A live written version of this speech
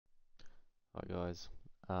Hi guys.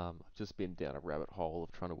 I've just been down a rabbit hole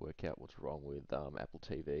of trying to work out what's wrong with Apple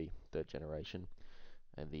TV third generation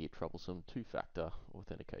and the troublesome two-factor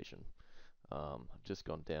authentication. I've just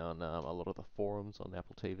gone down a lot of the forums on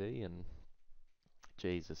Apple TV, and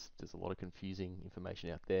geez, there's a lot of confusing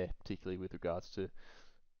information out there, particularly with regards to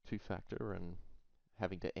two-factor and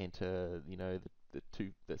having to enter,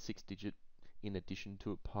 the six-digit in addition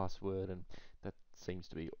to a password, and that seems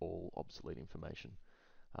to be all obsolete information.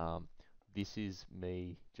 Um, this is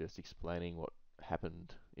me just explaining what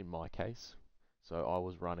happened in my case. So I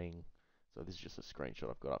was running, so this is just a screenshot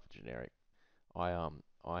I've got up for generic. I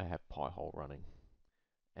have PieHole running,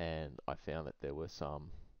 and I found that there were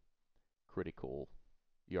some critical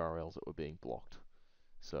URLs that were being blocked.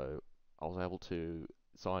 So I was able to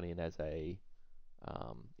sign in as a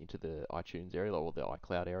into the iTunes area or the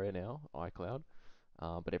iCloud area now, iCloud.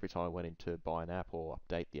 But every time I went in to buy an app or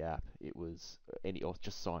update the app, it was any or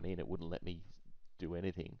just sign in. It wouldn't let me do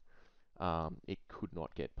anything. It could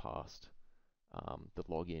not get past the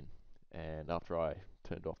login. And after I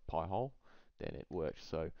turned off PieHole, then it worked.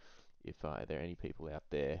 So if there are any people out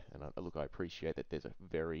there, and look, I appreciate that there's a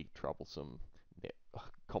very troublesome,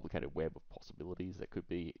 complicated web of possibilities that could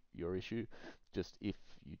be your issue. Just if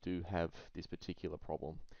you do have this particular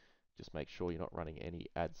problem, just make sure you're not running any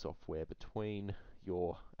ad software between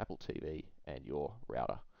your Apple TV and your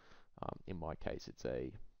router. In my case, it's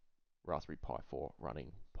a Raspberry Pi 4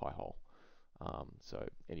 running PieHole. So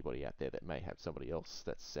anybody out there that may have somebody else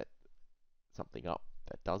that's set something up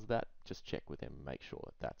that does that, just check with them and make sure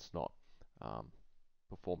that that's not um,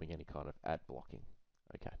 performing any kind of ad blocking.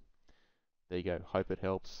 Okay, there you go. Hope it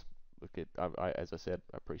helps. Look, as I said,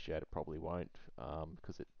 I appreciate it probably won't,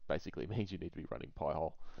 because it basically means you need to be running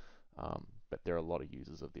PieHole. But there are a lot of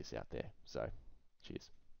users of this out there. So, cheers.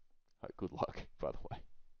 Good luck, by the way.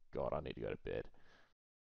 God, I need to go to bed.